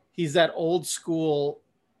that old school.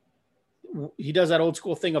 He does that old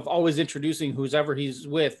school thing of always introducing whoever he's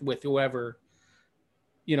with whoever,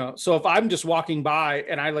 you know. So if I'm just walking by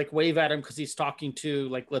and I like wave at him because he's talking to,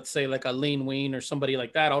 like, let's say like a Lean Ween or somebody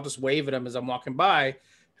like that, I'll just wave at him as I'm walking by.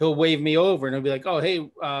 He'll wave me over and he'll be like, "Oh, hey,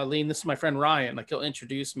 Lean, this is my friend Ryan." Like, he'll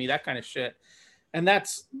introduce me, that kind of shit. And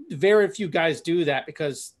that's very few guys do that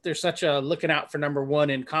because they're such a looking out for number one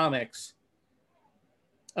in comics.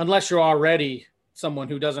 Unless you're already someone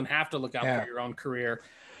who doesn't have to look out for your own career.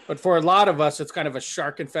 But for a lot of us, it's kind of a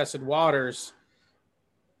shark infested waters.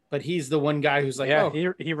 But he's the one guy who's like, yeah,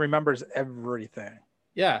 oh, he remembers everything.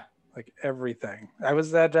 Yeah. Like everything. I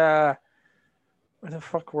was at where the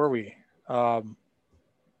fuck were we?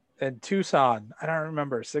 In Tucson. I don't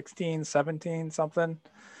remember, 16, 17, something.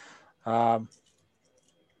 I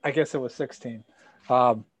guess it was 16.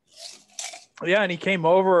 Yeah, and he came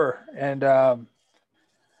over and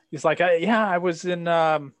he's like, I was in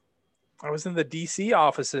the DC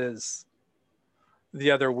offices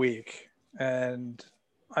the other week, and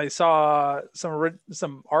I saw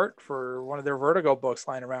some art for one of their Vertigo books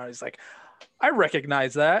lying around. He's like, I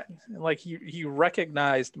recognize that. And like he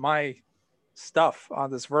recognized my stuff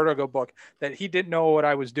on this Vertigo book that he didn't know what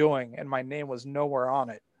I was doing, and my name was nowhere on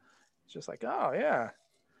it. It's just like, oh yeah.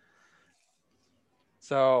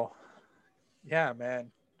 So yeah,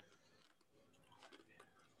 man.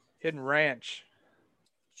 Hidden Ranch.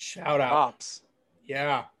 Shout out. Pops.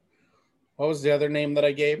 Yeah. What was the other name that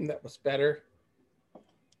I gave him that was better?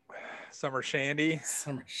 Summer Shandy.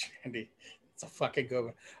 Summer Shandy. It's a fucking good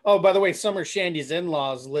one. Oh, by the way, Summer Shandy's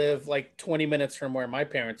in-laws live like 20 minutes from where my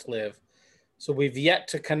parents live. So we've yet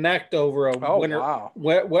to connect over a winter. Wow.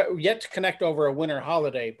 Yet to connect over a winter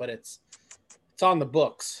holiday, but it's on the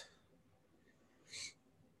books.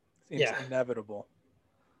 Seems inevitable.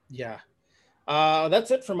 Yeah.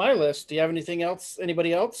 That's it for my list. Do you have anything else?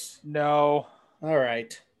 Anybody else? No. All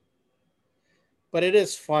right. But it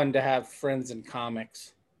is fun to have friends in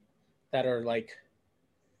comics that are like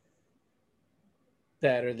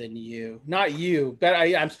better than you. Not you, but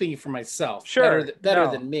I'm speaking for myself. Sure. Better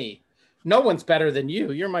than me. No one's better than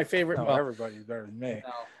you. You're my favorite. No, everybody's better than me.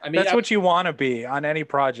 No. I mean, that's what you want to be on any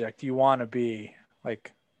project. You want to be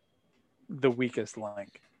like the weakest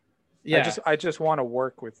link. Yeah. I just want to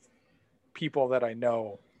work with people that I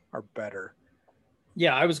know are better.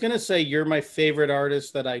 Yeah, I was going to say you're my favorite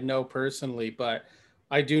artist that I know personally, but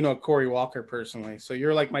I do know Corey Walker personally. So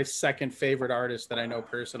you're like my second favorite artist that I know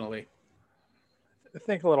personally.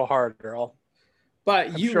 Think a little harder.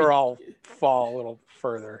 I'm sure I'll fall a little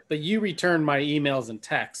further. But you return my emails and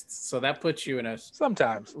texts, so that puts you in a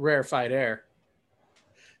sometimes rarefied air.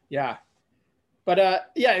 Yeah. But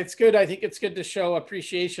yeah, it's good. I think it's good to show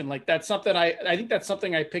appreciation. Like that's something I think that's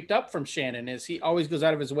something I picked up from Shannon is he always goes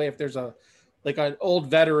out of his way if there's an old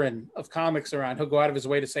veteran of comics around, he'll go out of his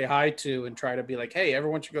way to say hi to and try to be like, hey,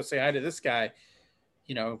 everyone should go say hi to this guy.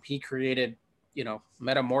 You know, he created, you know,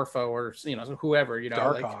 Metamorpho or, you know, whoever, you know.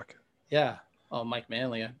 Darkhawk. Yeah. Oh, Mike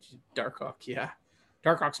Manley. Darkhawk. Yeah.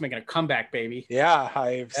 Darkhawk's making a comeback, baby. Yeah,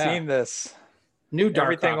 I've seen this. New Darkhawk.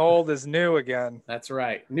 Everything old is new again. That's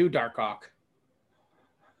right. New Darkhawk.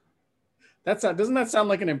 Doesn't that sound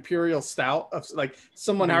like an imperial stout of like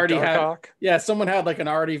someone New already Darkhawk? had? Someone had like an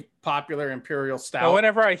already popular imperial stout. Now,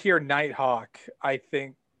 whenever I hear Nighthawk,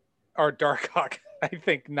 or Darkhawk, I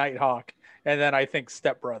think Nighthawk, and then I think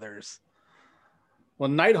Step Brothers. Well,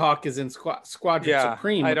 Nighthawk is in Squadron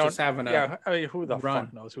Supreme, which is having a Yeah, I mean, who the run.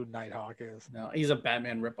 fuck knows who Nighthawk is? No, he's a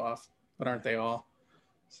Batman ripoff, but aren't they all?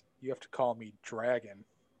 You have to call me Dragon.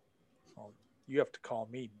 Well, you have to call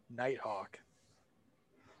me Nighthawk.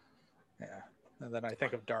 Yeah, and then I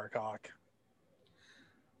think of Darkhawk.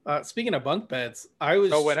 Speaking of bunk beds, I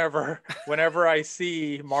was. So whenever I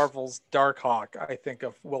see Marvel's Darkhawk, I think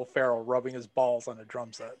of Will Ferrell rubbing his balls on a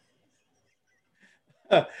drum set.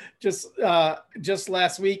 Just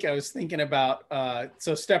last week, I was thinking about.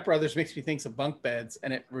 So Step Brothers makes me think of bunk beds,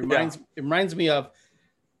 and it reminds me of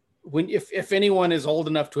when if anyone is old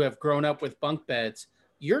enough to have grown up with bunk beds,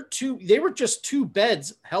 they were just two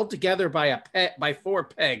beds held together by four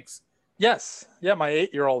pegs. Yes. Yeah, my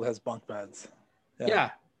 8-year-old has bunk beds.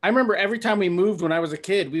 Yeah. I remember every time we moved when I was a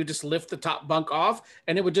kid, we would just lift the top bunk off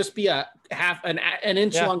and it would just be an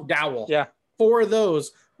inch long dowel. Yeah. 4 of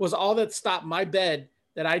those was all that stopped my bed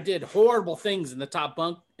that I did horrible things in the top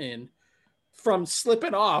bunk in from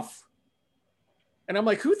slipping off. And I'm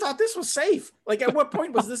like, who thought this was safe? Like, at what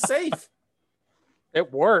point was this safe?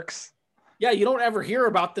 It works. Yeah, you don't ever hear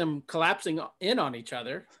about them collapsing in on each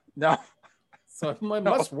other. No. So it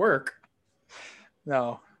must work.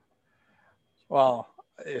 No. Well,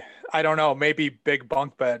 I don't know. Maybe Big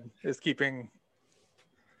Bunk Bed is keeping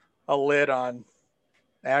a lid on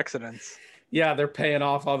accidents. Yeah, they're paying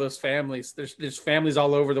off all those families. There's families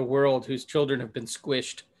all over the world whose children have been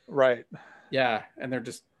squished. Right. Yeah, and they're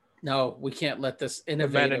just, no, we can't let this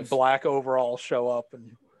innovative. The men in black overalls show up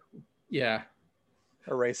and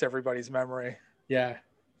erase everybody's memory. Yeah.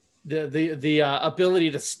 The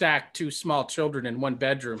ability to stack 2 small children in one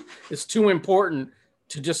bedroom is too important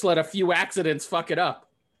to just let a few accidents fuck it up.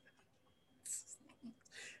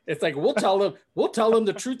 It's like we'll tell them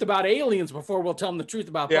the truth about aliens before we'll tell them the truth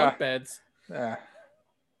about bunk beds. Yeah.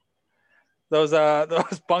 Those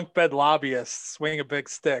bunk bed lobbyists swing a big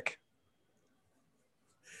stick.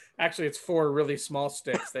 Actually, it's 4 really small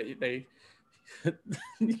sticks that they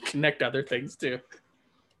connect other things to.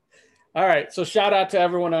 All right, so shout out to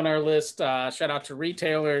everyone on our list. Shout out to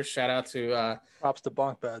retailers. Shout out to props to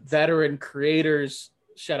bunk beds. Veteran creators.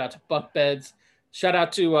 Shout out to bunk beds. Shout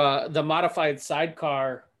out to the modified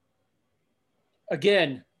sidecar.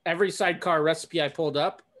 Again, every sidecar recipe I pulled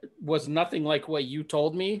up was nothing like what you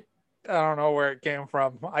told me. I don't know where it came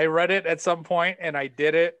from. I read it at some point and I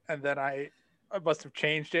did it, and then I must have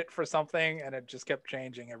changed it for something, and it just kept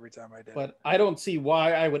changing every time I did. But I don't see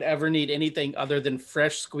why I would ever need anything other than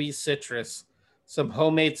fresh squeezed citrus, some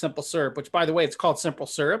homemade simple syrup, which, by the way, it's called simple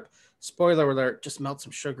syrup. Spoiler alert, just melt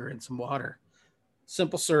some sugar in some water.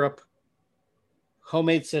 Simple syrup,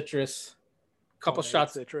 homemade citrus, couple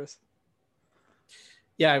shots. Citrus.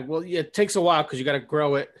 Yeah, well, it takes a while because you got to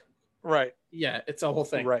grow it. Right. Yeah, it's a whole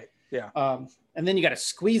thing. Right. Yeah. And then you got to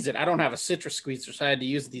squeeze it. I don't have a citrus squeezer, so I had to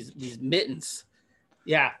use these mittens.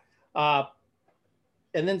 Yeah. And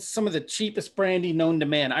then some of the cheapest brandy known to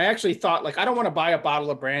man. I actually thought, like, I don't want to buy a bottle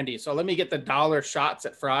of brandy, so let me get the $1 shots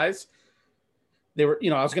at Fry's. They were,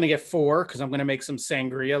 I was going to get 4 because I'm going to make some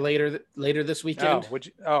sangria later this weekend.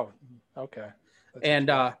 Okay.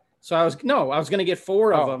 So I was going to get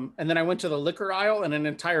 4 of them, and then I went to the liquor aisle, and an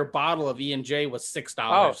entire bottle of E&J was $6.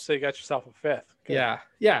 Oh, so you got yourself a 5th. Good.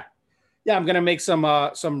 Yeah. I'm going to make some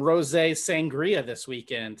rosé sangria this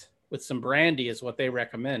weekend with some brandy is what they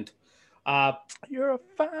recommend. You're a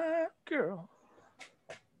fine girl.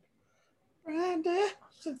 Brandy,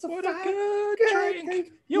 what a good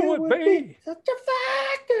drink you would be. Such a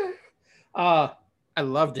fine girl. I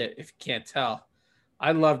loved it, if you can't tell.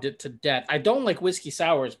 I loved it to death. I don't like whiskey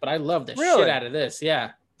sours, but I love the shit out of this.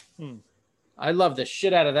 Yeah. I love the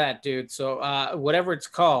shit out of that, dude. So whatever it's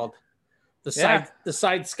called, the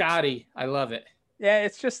side Scotty, I love it. Yeah,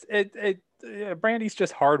 it's just brandy's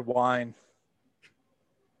just hard wine.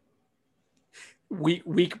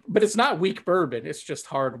 Weak, but it's not weak bourbon. It's just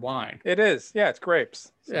hard wine. It is. Yeah, it's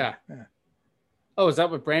grapes. So, yeah. Oh, is that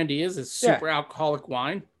what brandy is? It's super alcoholic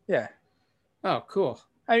wine? Yeah. Oh, cool.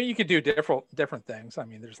 I mean, you could do different things. I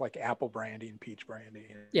mean, there's like apple brandy and peach brandy.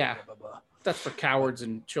 And blah, blah, blah. That's for cowards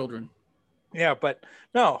and children. Yeah, but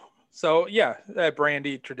no. So yeah,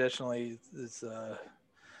 brandy traditionally is,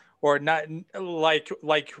 or not like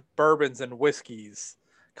bourbons and whiskeys.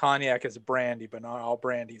 Cognac is brandy, but not all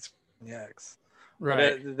brandy's cognacs.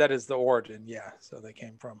 Right. That is the origin. Yeah. So they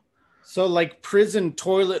came from. So like prison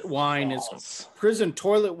toilet wine is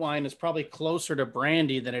probably closer to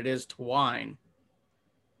brandy than it is to wine.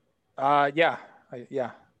 Yeah.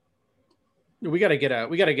 We got to get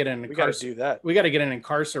an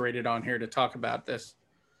incarcerated on here to talk about this.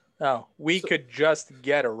 Oh, we could just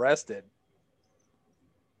get arrested.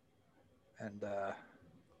 And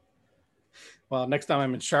well, next time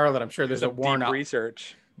I'm in Charlotte, I'm sure there's a warrant out.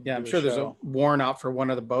 Research. Yeah, I'm sure there's a warrant out for one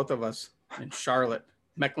of both of us in Charlotte,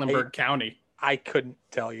 Mecklenburg County. I couldn't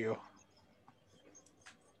tell you.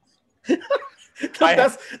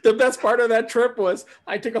 The best part of that trip was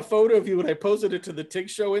I took a photo of you and I posted it to the Tig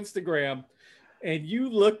Show Instagram, and you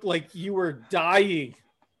looked like you were dying.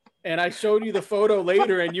 And I showed you the photo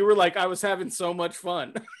later, and you were like, I was having so much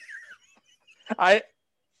fun. I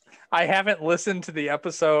haven't listened to the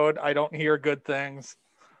episode. I don't hear good things,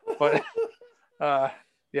 but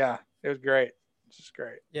yeah, it was great. It's just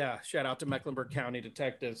great. Yeah. Shout out to Mecklenburg County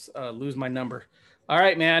detectives. Lose my number. All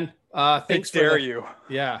right, man. Thanks. Dare you?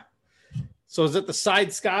 Yeah. So is it the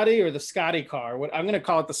side Scotty or the Scotty car? What I'm going to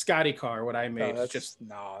call it the Scotty car. What I made.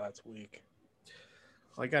 No, that's weak.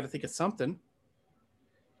 Well, I got to think of something.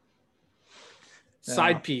 Yeah.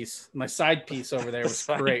 Side piece. My side piece over there was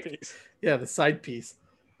great. Piece. Yeah, the side piece.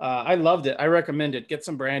 I loved it. I recommend it. Get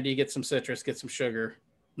some brandy, get some citrus, get some sugar.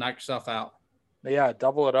 Knock yourself out. Yeah,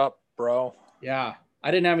 double it up, bro. Yeah.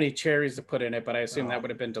 I didn't have any cherries to put in it, but I assume that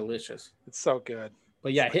would have been delicious. It's so good.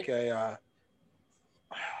 But yeah,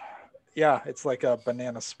 Yeah, it's like a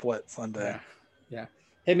banana split sundae. Yeah. Yeah.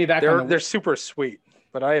 Hit me back They're super sweet,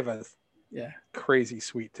 but I have a crazy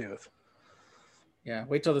sweet tooth. Yeah.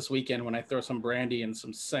 Wait till this weekend when I throw some brandy and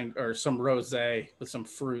some rosé with some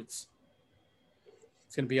fruits.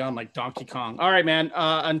 It's gonna be on like Donkey Kong. All right, man.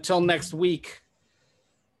 Until next week,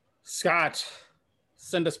 Scott,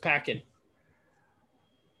 send us packing.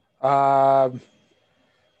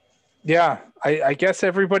 Yeah, I guess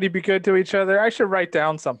everybody be good to each other. I should write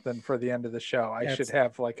down something for the end of the show. I should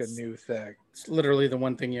have like a new thing. It's literally the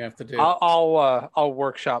one thing you have to do. I'll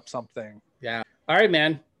workshop something. Yeah. All right,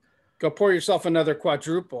 man. Go pour yourself another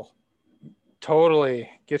quadruple. Totally.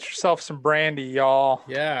 Get yourself some brandy, y'all.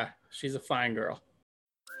 Yeah, she's a fine girl.